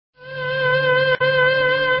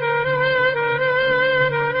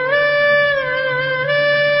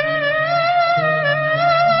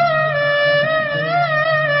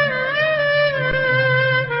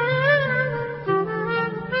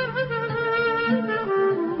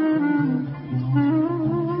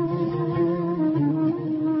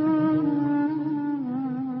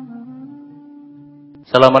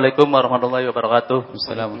Assalamualaikum warahmatullahi wabarakatuh.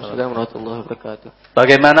 Assalamualaikum warahmatullahi wabarakatuh.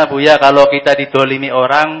 Bagaimana Buya kalau kita didolimi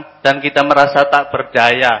orang dan kita merasa tak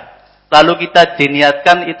berdaya, lalu kita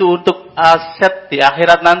diniatkan itu untuk aset di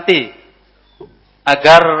akhirat nanti,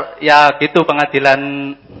 agar ya gitu pengadilan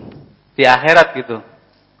di akhirat gitu.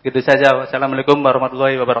 Gitu saja. Assalamualaikum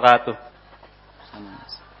warahmatullahi wabarakatuh.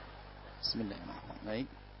 Bismillahirrahmanirrahim. Baik,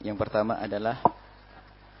 yang pertama adalah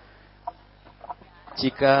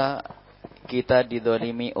jika kita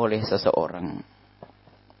didolimi oleh seseorang,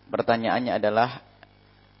 pertanyaannya adalah,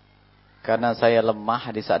 karena saya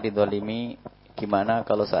lemah di saat didolimi, gimana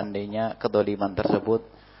kalau seandainya kedoliman tersebut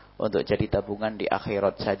untuk jadi tabungan di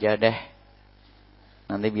akhirat saja deh,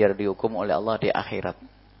 nanti biar dihukum oleh Allah di akhirat.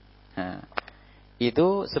 Nah,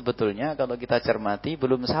 itu sebetulnya kalau kita cermati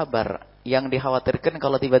belum sabar. Yang dikhawatirkan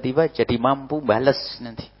kalau tiba-tiba jadi mampu balas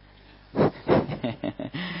nanti.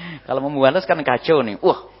 Kalau mau balas kan kacau nih.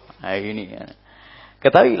 Nah ini ya.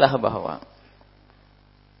 Ketahuilah bahwa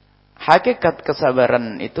hakikat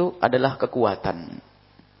kesabaran itu adalah kekuatan.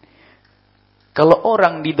 Kalau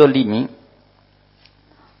orang didolimi,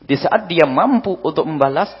 di saat dia mampu untuk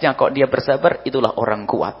membalasnya, kok dia bersabar, itulah orang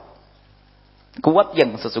kuat. Kuat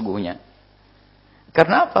yang sesungguhnya.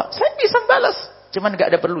 Karena apa? Saya bisa membalas, cuman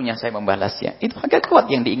gak ada perlunya saya membalasnya. Itu hakikat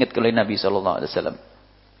kuat yang diingat oleh Nabi SAW.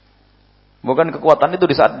 Bukan kekuatan itu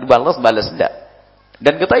di saat dibalas, balas tidak.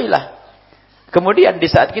 Dan ketahuilah, kemudian di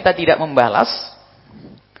saat kita tidak membalas,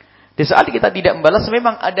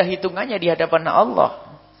 memang ada hitungannya di hadapan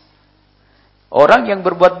Allah. Orang yang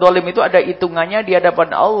berbuat dolim itu ada hitungannya di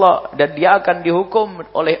hadapan Allah. Dan dia akan dihukum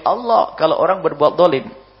oleh Allah kalau orang berbuat dolim.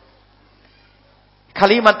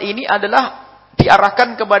 Kalimat ini adalah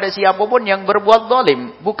diarahkan kepada siapapun yang berbuat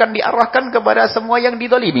dolim. Bukan diarahkan kepada semua yang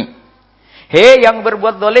didolimi. Hei yang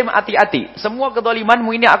berbuat dolim, hati-hati. Semua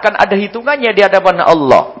kedolimanmu ini akan ada hitungannya di hadapan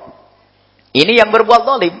Allah. Ini yang berbuat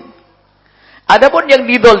dolim. Adapun yang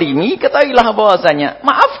didolimi, ketahuilah bahwasanya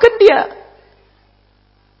maafkan dia.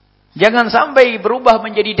 Jangan sampai berubah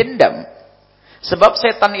menjadi dendam. Sebab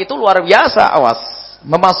setan itu luar biasa, awas.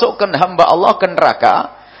 Memasukkan hamba Allah ke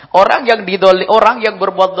neraka. Orang yang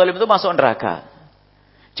berbuat dolim itu masuk neraka.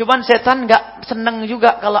 Cuman setan gak senang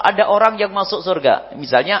juga kalau ada orang yang masuk surga.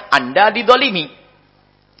 Misalnya Anda didolimi.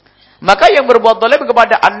 Maka yang berbuat dolim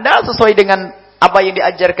kepada Anda sesuai dengan apa yang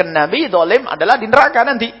diajarkan Nabi, dolim adalah di neraka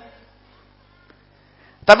nanti.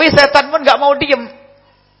 Tapi setan pun gak mau diem.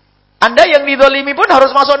 Anda yang didolimi pun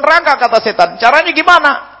harus masuk neraka, kata setan. Caranya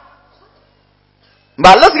gimana?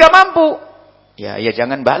 Balas gak mampu. Ya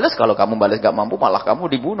jangan balas. Kalau kamu balas gak mampu, malah kamu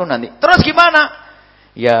dibunuh nanti. Terus gimana?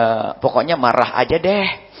 Ya pokoknya marah aja deh.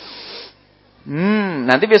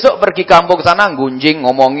 Nanti besok pergi kampung sana gunjing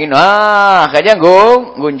ngomongin, kayaknya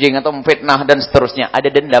gunjing atau fitnah dan seterusnya.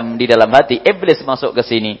 Ada dendam di dalam hati. Iblis masuk ke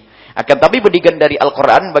sini. Akan tapi pendidikan dari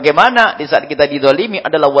Al-Quran bagaimana di saat kita didolimi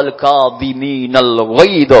adalah wal kadhiminal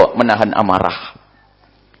ghaidha, menahan amarah.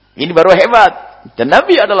 Ini baru hebat. Dan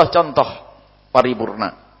Nabi adalah contoh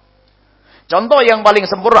paripurna. Contoh yang paling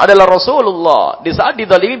sempurna adalah Rasulullah. Di saat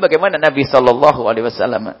didolimi bagaimana Nabi SAW.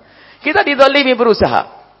 Kita didolimi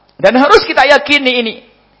berusaha. Dan harus kita yakini ini.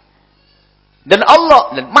 Dan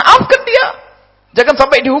maafkan dia. Jangan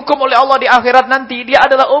sampai dihukum oleh Allah di akhirat nanti. Dia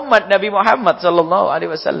adalah umat Nabi Muhammad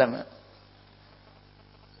SAW.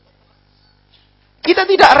 Kita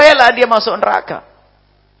tidak rela dia masuk neraka.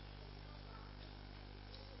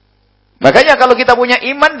 Makanya kalau kita punya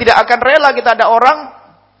iman, tidak akan rela kita ada orang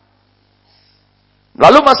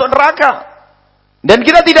lalu masuk neraka. Dan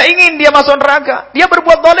kita tidak ingin dia masuk neraka. Dia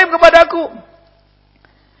berbuat zalim kepadaku.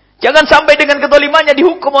 Jangan sampai dengan kedolimannya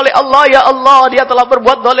dihukum oleh Allah. Ya Allah, dia telah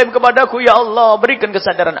berbuat zalim kepadaku. Ya Allah, berikan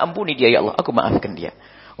kesadaran, ampuni dia. Ya Allah, aku maafkan dia.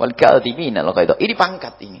 Wal kadhimina al ghaidha. Ini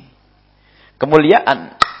pangkat ini.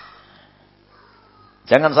 Kemuliaan.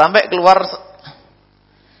 Jangan sampai keluar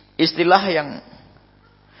istilah yang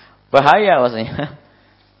bahaya maksudnya.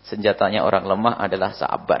 Senjatanya orang lemah adalah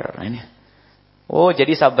sabar. Ini. Oh,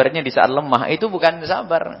 jadi sabarnya di saat lemah. Itu bukan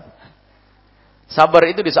sabar. Sabar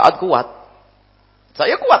itu di saat kuat.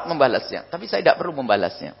 Saya kuat membalasnya. Tapi saya tidak perlu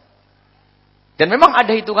membalasnya. Dan memang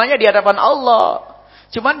ada hitungannya di hadapan Allah.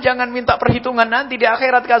 Cuman jangan minta perhitungan nanti di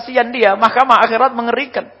akhirat. Kasihan dia. Mahkamah akhirat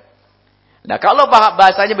mengerikan. Nah, kalau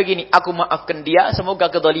bahasanya begini. Aku maafkan dia.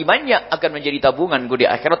 Semoga kedolimannya akan menjadi tabunganku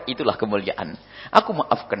di akhirat. Itulah kemuliaan. Aku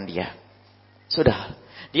maafkan dia. Sudah.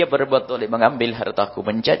 Dia berbuat zalim, mengambil hartaku,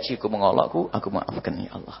 mencaciku, mengolokku, aku maafkan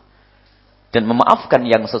ya Allah. Dan memaafkan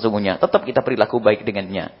yang sesungguhnya, tetap kita perilaku baik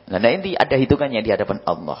dengannya. Nah ini ada hitungannya di hadapan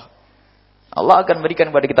Allah. Allah akan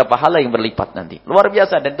berikan kepada kita pahala yang berlipat nanti. Luar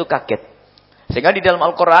biasa dan itu kaget. Sehingga di dalam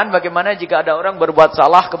Al-Quran bagaimana jika ada orang berbuat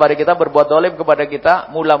salah kepada kita, berbuat zalim kepada kita,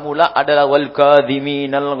 mula-mula adalah wal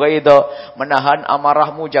kadhiminal ghaidha, menahan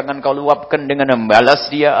amarahmu, jangan kau luapkan dengan membalas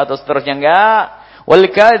dia atau seterusnya. Enggak. Wal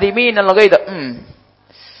kadhiminal ghaidha.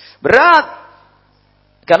 Berat.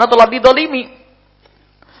 Karena telah dizalimi.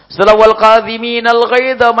 Setelah wal kadhiminal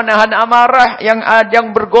ghaidha, menahan amarah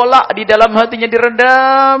yang bergolak di dalam hatinya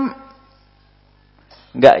diredam.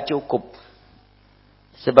 Enggak cukup.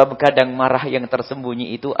 Sebab kadang marah yang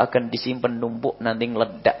tersembunyi itu akan disimpan numpuk nanti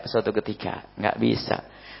meledak suatu ketika. Enggak bisa.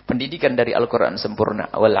 Pendidikan dari Al-Quran sempurna.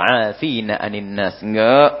 Wal 'afina 'anil nas.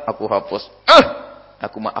 Enggak, aku hapus.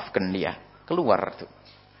 Aku maafkan dia. Keluar tuh.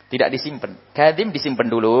 Tidak disimpan. Kadhim disimpan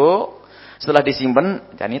dulu. Setelah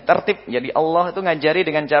disimpan, jadi tertib. Jadi Allah itu ngajari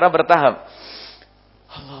dengan cara bertahap.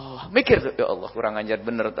 Allah, mikir tuh, ya Allah kurang ajar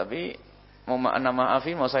bener tapi mau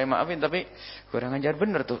maafin, mau saya maafin tapi kurang ajar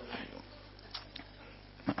bener tuh.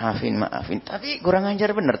 Maafin. Tapi kurang ajar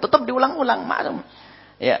benar. Tetap diulang-ulang. Maklum.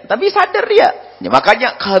 Ya, tapi sadar dia. Ya,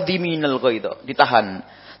 makanya kadhiminal ghaidha. Ditahan.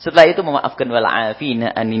 Setelah itu memaafkan wal 'afina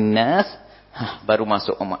 'anin nas. Baru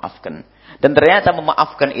masuk memaafkan. Dan ternyata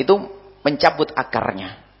memaafkan itu mencabut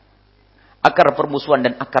akarnya. Akar permusuhan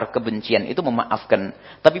dan akar kebencian itu memaafkan.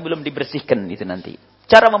 Tapi belum dibersihkan itu nanti.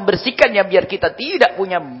 Cara membersihkannya biar kita tidak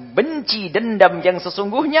punya benci, dendam yang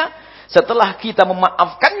sesungguhnya. Setelah kita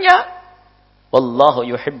memaafkannya. Wallahu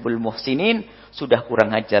yuhibbul muhsinin. Sudah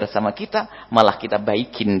kurang ajar sama kita, malah kita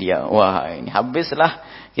baikin dia. Wah, ini habislah.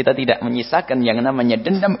 Kita tidak menyisakan yang namanya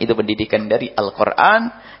dendam. Itu pendidikan dari Al-Quran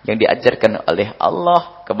yang diajarkan oleh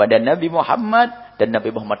Allah kepada Nabi Muhammad. Dan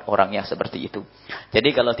Nabi Muhammad orangnya seperti itu.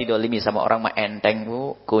 Jadi kalau didolimi sama orang mah enteng,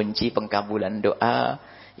 Bu. Kunci pengkabulan doa.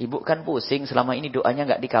 Ibu kan pusing selama ini doanya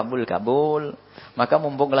enggak dikabul-kabul. Maka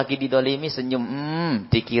mumpung lagi didolimi senyum.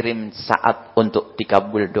 Dikirim saat untuk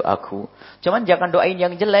dikabul doaku. Cuman jangan doain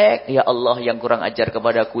yang jelek. Ya Allah yang kurang ajar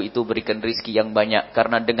kepadaku itu berikan rizki yang banyak.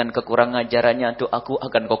 Karena dengan kekurangan ajarannya doaku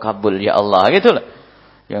akan kau kabul. Ya Allah. Gitu lah.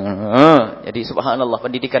 Jadi subhanallah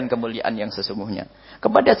pendidikan kemuliaan yang sesungguhnya.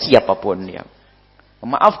 Kepada siapapun ya.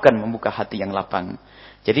 Memaafkan membuka hati yang lapang.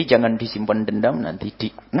 Jadi jangan disimpan dendam nanti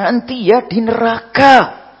ya di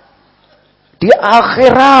neraka. Di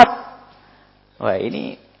akhirat. Wah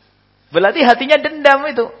ini berarti hatinya dendam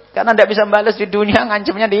itu. Karena tidak bisa balas di dunia,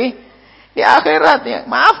 ngancamnya di akhirat. Ya.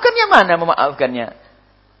 Maafkan yang mana memaafkannya?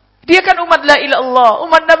 Dia kan umat la ilah Allah.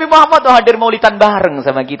 Umat Nabi Muhammad hadir maulidan bareng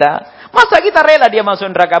sama kita. Masa kita rela dia masuk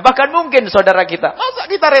neraka? Bahkan mungkin saudara kita. Masa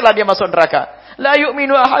kita rela dia masuk neraka? La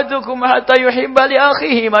yu'minu ahadukum hatta yuhibba li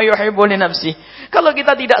akhihi ma yuhibbu li nafsihi. Kalau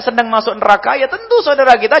kita tidak senang masuk neraka, ya tentu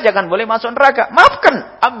saudara kita jangan boleh masuk neraka.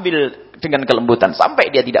 Maafkan, ambil dengan kelembutan sampai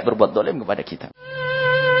dia tidak berbuat zalim kepada kita.